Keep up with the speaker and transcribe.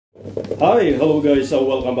Hi! Hello guys! So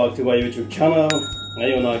welcome back to my YouTube channel.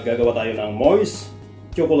 Ngayon gagawa tayo ng moist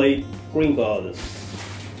chocolate crinkles.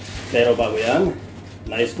 Pero bago yan,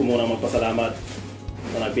 nais ko muna magpasalamat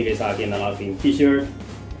na nagbigay sa akin ng aking t-shirt.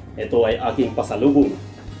 Ito ay aking pasalubong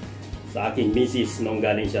sa aking misis nung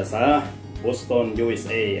galing siya sa Boston,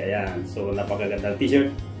 USA. Ayan, so napakagandang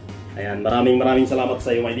t-shirt. Ayan, maraming salamat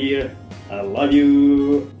sa iyo my dear. I love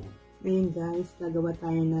you! Ngayon guys, nagawa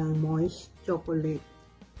tayo ng moist chocolate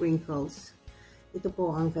crinkles. Ito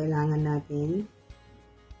po ang kailangan natin.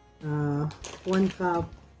 1 cup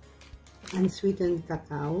unsweetened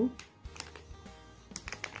cacao.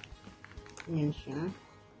 Ayan siya.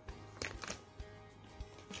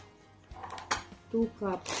 2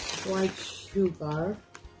 cups white sugar.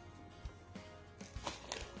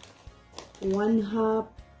 1/2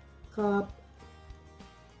 cup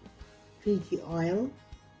Fiji oil.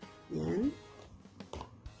 Ayan.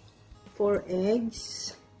 4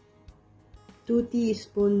 eggs. 2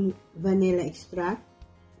 teaspoon vanilla extract.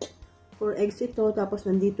 4 eggs ito, tapos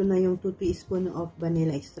nandito na yung 2 teaspoon of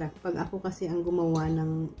vanilla extract. Pag ako kasi ang gumawa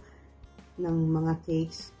ng mga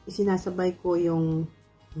cakes, isinasabay ko yung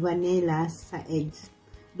vanilla sa eggs.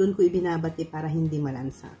 Doon ko ibinabati para hindi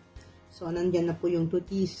malansa. So, nandyan na po yung 2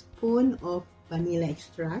 teaspoon of vanilla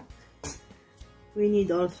extract. We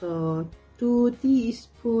need also 2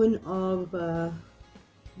 teaspoon of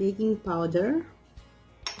baking powder.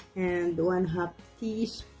 And 1/2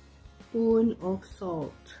 teaspoon of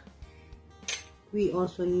salt. We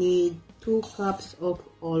also need 2 cups of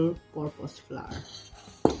all-purpose flour.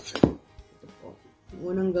 Ito po.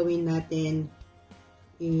 Unang gawin natin,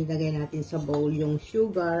 ilagay natin sa bowl yung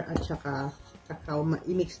sugar at saka cacao.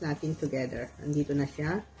 I-mix natin together. Andito na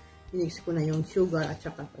siya. I-mix ko na yung sugar at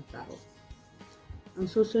saka cacao.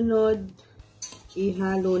 Ang susunod,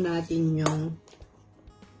 ihalo natin yung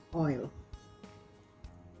oil.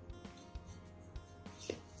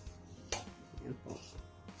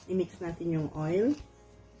 I-mix natin yung oil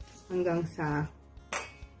hanggang sa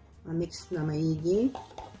ma-mix na maigi.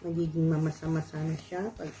 Magiging mamasa-masa na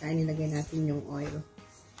siya pagka nilagay natin yung oil.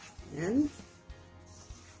 Ayan.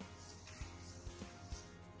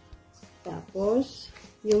 Tapos,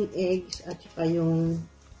 yung eggs at saka yung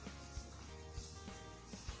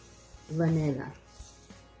vanilla.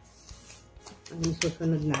 Ang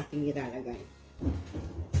susunod natin ilalagay.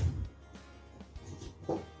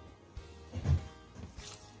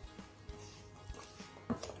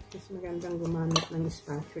 Mas magandang gumamit ng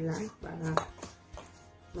spatula para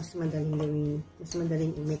mas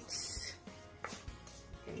madaling i-mix.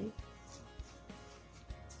 Okay.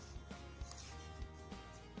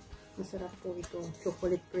 Masarap po ito.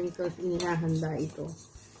 Chocolate crinkles, inihahanda ito.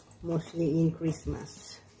 Mostly in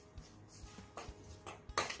Christmas.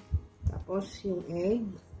 Tapos, yung egg,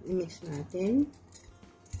 i-mix natin.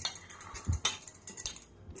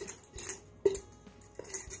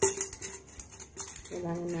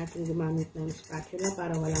 Kailangan natin gumamit ng spatula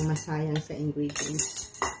para walang masayang sa ingredients.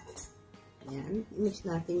 Ayan. I-mix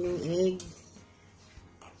natin yung egg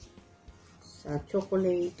sa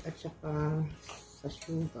chocolate at saka sa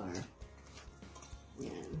sugar.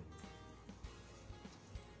 Ayan.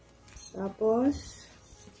 Tapos,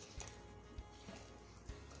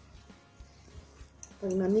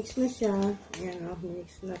 pag na-mix na siya, ayan o,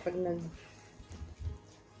 mix na pag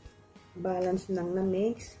balance ng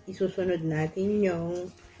na-mix, isusunod natin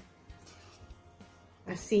yung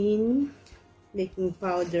asin, baking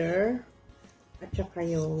powder, at saka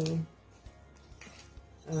yung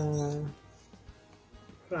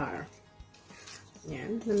flour.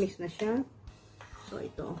 Yan, na-mix na siya. So,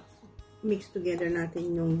 ito, mix together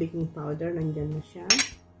natin yung baking powder, nandyan na siya,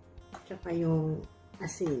 at saka yung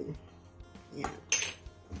asin. Yan.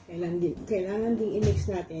 Kailangan din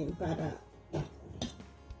i-mix natin para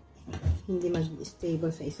hindi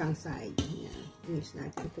mag-stable sa isang side. Ayan. Mix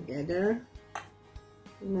natin together.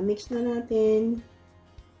 Na-mix na natin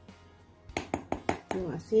yung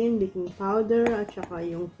asin, baking powder, at saka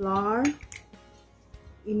yung flour.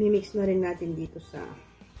 I-mix na rin natin dito sa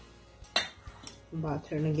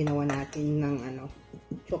butter na ginawa natin ng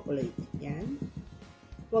chocolate. Yan.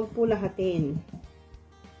 Huwag po lahatin.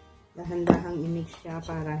 Dahan-dahang i-mix siya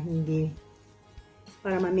para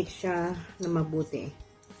ma-mix siya na mabuti.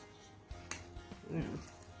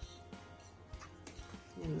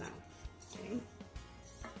 Yan lang. Okay.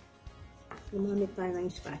 Gumamit tayo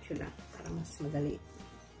ng spatula para mas madali.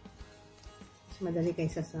 Mas madali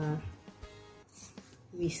kaysa sa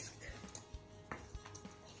whisk.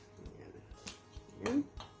 Yan. Yan.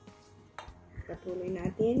 Patuloy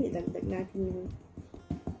natin. Idagdag natin yung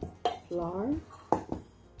flour.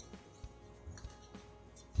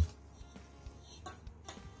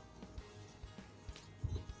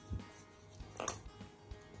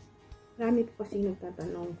 Marami po kasi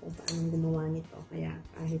nagtatanong kung paano gumawa nito. Kaya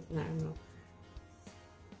kahit na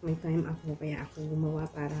may time ako, kaya ako gumawa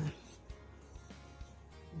para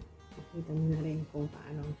makita nyo na rin kung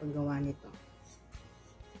paano ang paggawa nito.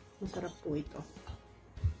 Masarap po ito.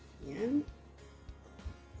 Yan.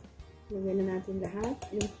 Lagyan na natin lahat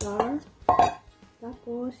yung flour.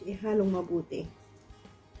 Tapos, ihalong mabuti.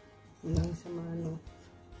 Hanggang sa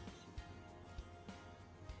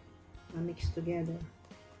ma-mix together.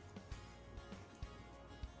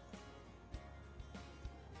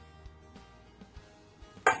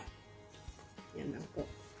 Yan lang po.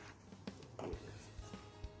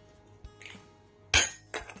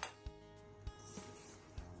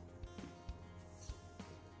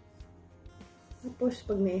 Tapos,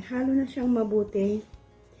 pag may halo na siyang mabuti,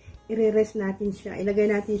 i-rest natin siya. Ilagay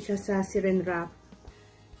natin siya sa saran wrap.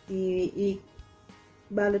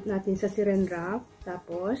 I-balot natin sa saran wrap.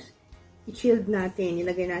 Tapos, i-chilled natin.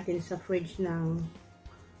 Ilagay natin sa fridge ng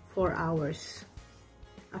 4 hours.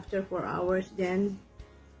 After 4 hours, then,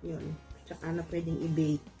 yun. Tsaka na pwedeng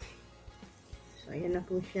i-bake. So, ayan na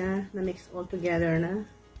po siya. Na-mix all together na.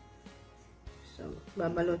 So,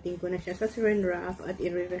 babalutin ko na siya sa saran wrap at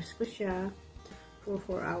i-rest ko siya for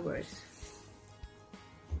 4 hours.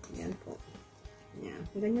 Yan po. Yan.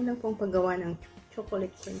 Ganyan lang po ang paggawa ng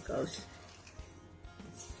chocolate crinkles.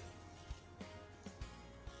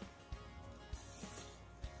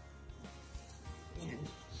 Yan.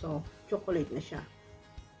 So, chocolate na siya.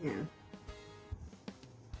 Yan.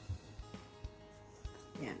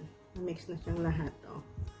 Yan. Na-mix na siyang lahat. Oh.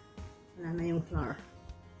 Wala na yung flour.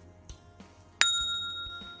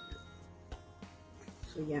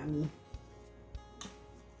 So, yummy.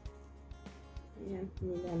 Ayan,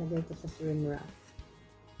 nilalagay ko sa saran wrap.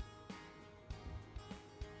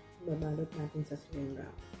 Babalot natin sa saran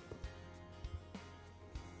wrap.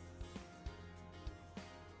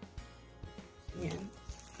 Ayan.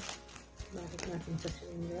 Balot natin sa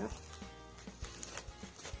saran wrap.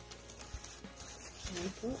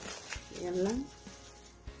 Ayan po. Ayan lang.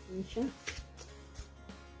 Ayan siya.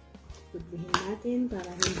 Tudlihin natin para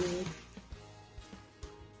hindi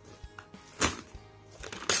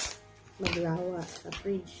maglawa sa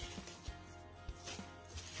fridge.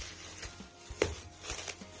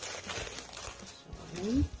 So,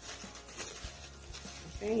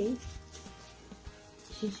 okay.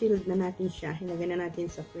 Isisilid na natin siya. Ilagay na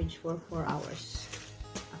natin sa fridge for 4 hours.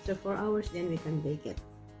 After 4 hours, then we can bake it.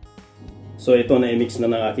 So, ito na i-mix na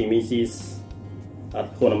ng aking misis.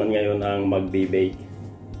 At ako naman ngayon ang mag-bake.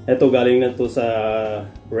 Ito galing na to sa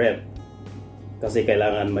rep. Kasi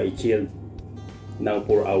kailangan ma-chill ng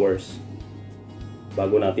 4 hours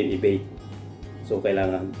bago natin i-bake. So,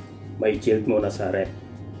 kailangan may chilled muna sa rep.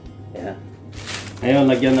 Ayan. Ngayon,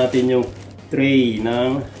 lagyan natin yung tray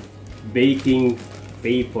ng baking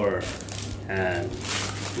paper. Ayan.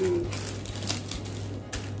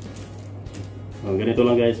 Oh, ganito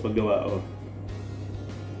lang guys paggawa. Oh.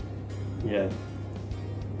 Ayan.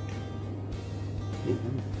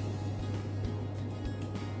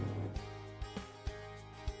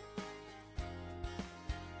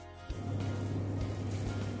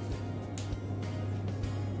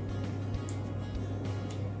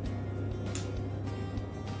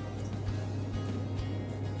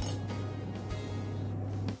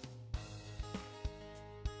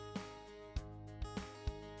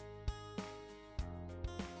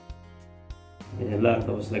 Ganyan lang,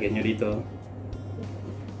 tapos lagyan nyo dito.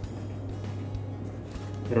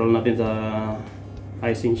 I-roll natin sa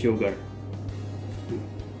icing sugar.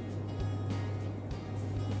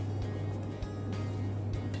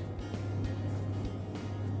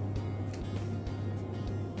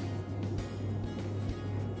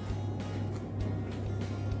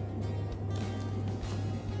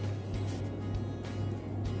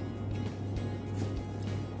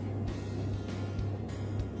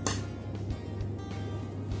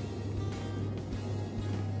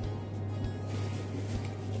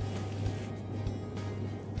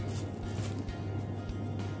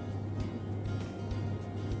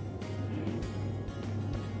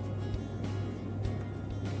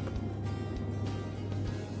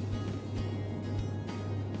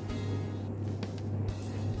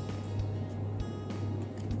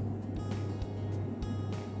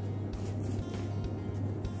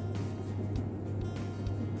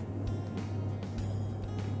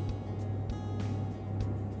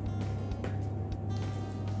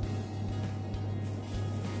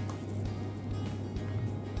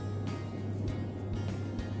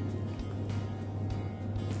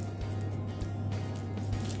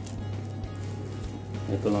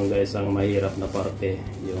 Ito lang guys ang mahirap na parte,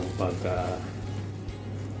 yung pagka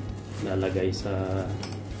nalagay sa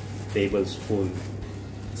tablespoon.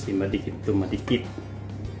 Kasi madikit to madikit.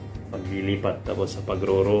 Paglilipat tapos sa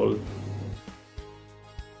pagro-roll.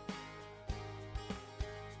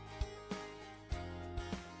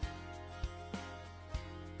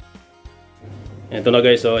 Ito na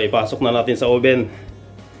guys, so ipasok na natin sa oven.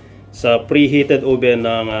 Sa preheated oven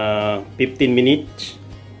ng 15 minutes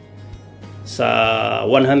sa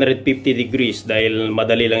 150 degrees dahil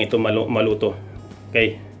madali lang ito maluto.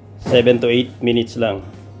 Okay, 7 to 8 minutes lang.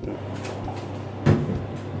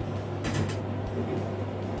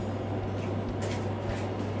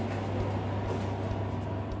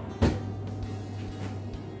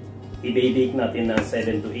 I-bake natin ng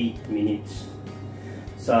 7 to 8 minutes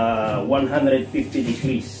sa 150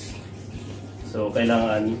 degrees. So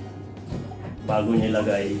kailangan bago niya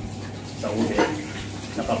ilagay sa oven,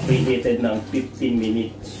 naka-preheated ng 15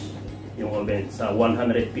 minutes yung oven sa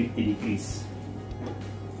 150 degrees.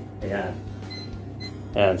 Ayan.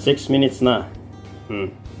 Ayan, 6 minutes na.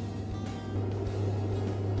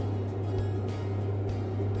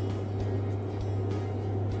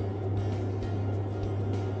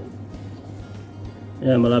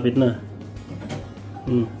 Ayan, malapit na.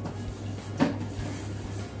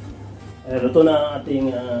 Luto na ang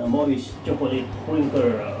ating moist chocolate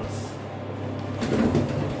crinkles.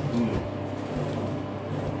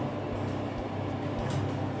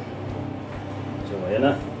 So ayan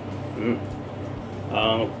na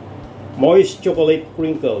ang moist chocolate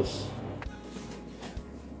crinkles.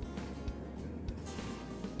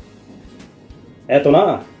 Eto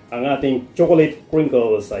na ang ating chocolate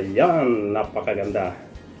crinkles. Ayan, napakaganda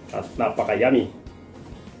at napaka-yummy.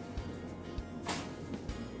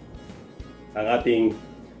 Ang ating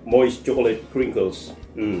moist chocolate crinkles.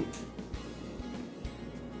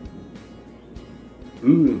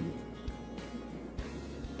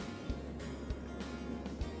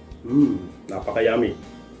 Napaka-yummy.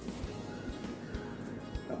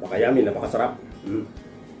 Napaka-yummy, napakasarap.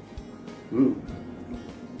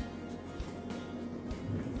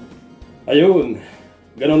 Ayun.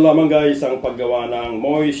 Ganun lamang guys ang paggawa ng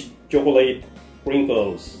moist chocolate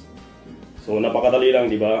crinkles. So napakadali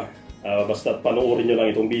lang, di ba? Basta't panoorin nyo lang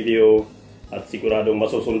itong video at siguradong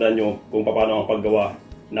masusundan nyo kung paano ang paggawa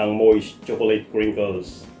ng moist chocolate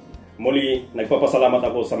crinkles. Muli, nagpapasalamat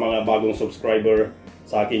ako sa mga bagong subscriber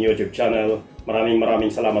sa aking YouTube channel. Maraming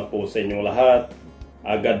salamat po sa inyong lahat.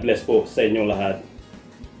 God bless po sa inyong lahat.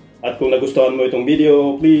 At kung nagustuhan mo itong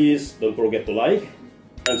video, please don't forget to like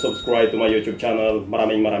and subscribe to my YouTube channel.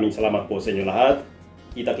 Maraming salamat po sa inyong lahat.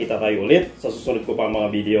 Kita-kita tayo ulit sa susunod ko pang mga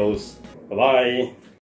videos. Bye-bye!